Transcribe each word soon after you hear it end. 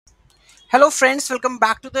Hello friends, welcome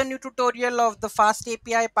back to the new tutorial of the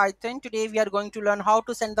FastAPI Python. Today we are going to learn how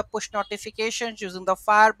to send the push notifications using the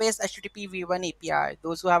Firebase HTTP v1 API.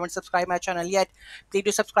 Those who haven't subscribed my channel yet, please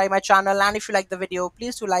do subscribe my channel, and if you like the video,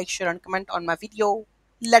 please do like, share and comment on my video.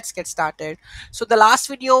 Let's get started. So the last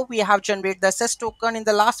video we have generated the SS token. In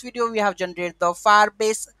the last video we have generated the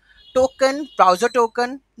Firebase token, browser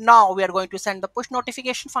token. Now we are going to send the push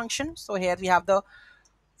notification function. So here we have the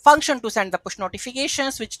function to send the push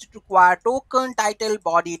notifications, which require token, title,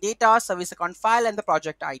 body, data, service account file, and the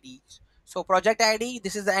project ID. So project ID,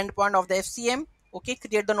 this is the endpoint of the FCM. Okay,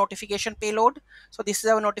 create the notification payload. So this is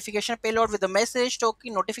our notification payload with the message,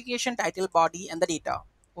 token, notification, title, body, and the data.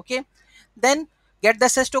 Okay, then get the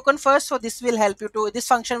SS token first. So this will help you to, this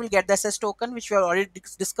function will get the SS token, which we have already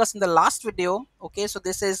discussed in the last video. Okay, so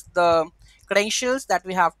this is the credentials that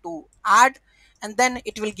we have to add, and then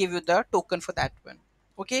it will give you the token for that one.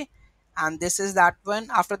 Okay, and this is that one.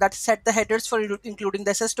 After that, set the headers for including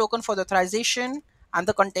the SS token for the authorization and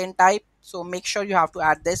the content type. So make sure you have to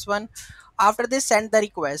add this one. After this, send the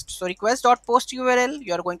request. So request.post URL,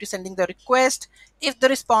 you are going to sending the request. If the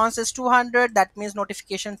response is 200, that means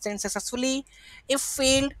notification sent successfully. If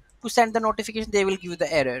failed to send the notification, they will give you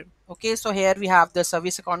the error. Okay, so here we have the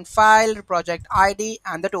service account file, project ID,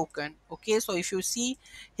 and the token. Okay, so if you see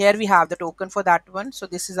here, we have the token for that one. So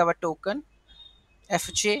this is our token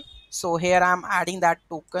FJ. So here I'm adding that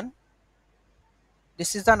token.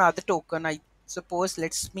 This is another token. I suppose,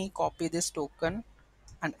 let's me copy this token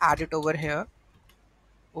and add it over here.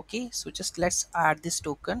 Okay, so just let's add this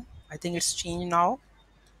token. I think it's changed now.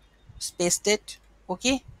 Just paste it.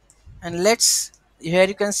 Okay, and let's, here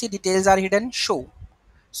you can see details are hidden, show.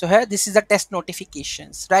 So here this is the test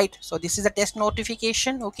notifications, right? So this is a test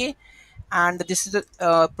notification. Okay, and this is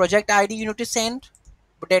the project ID you need to send,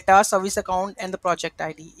 data, service account, and the project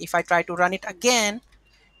ID. If I try to run it again,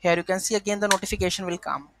 here you can see again the notification will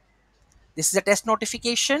come. This is a test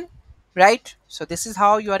notification, right? So this is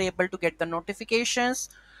how you are able to get the notifications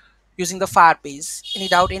using the Firebase. Any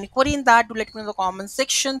doubt, any query in that, do let me know in the comment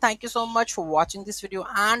section. Thank you so much for watching this video,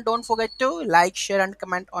 and don't forget to like, share and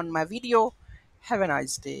comment on my video. Have a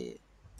nice day.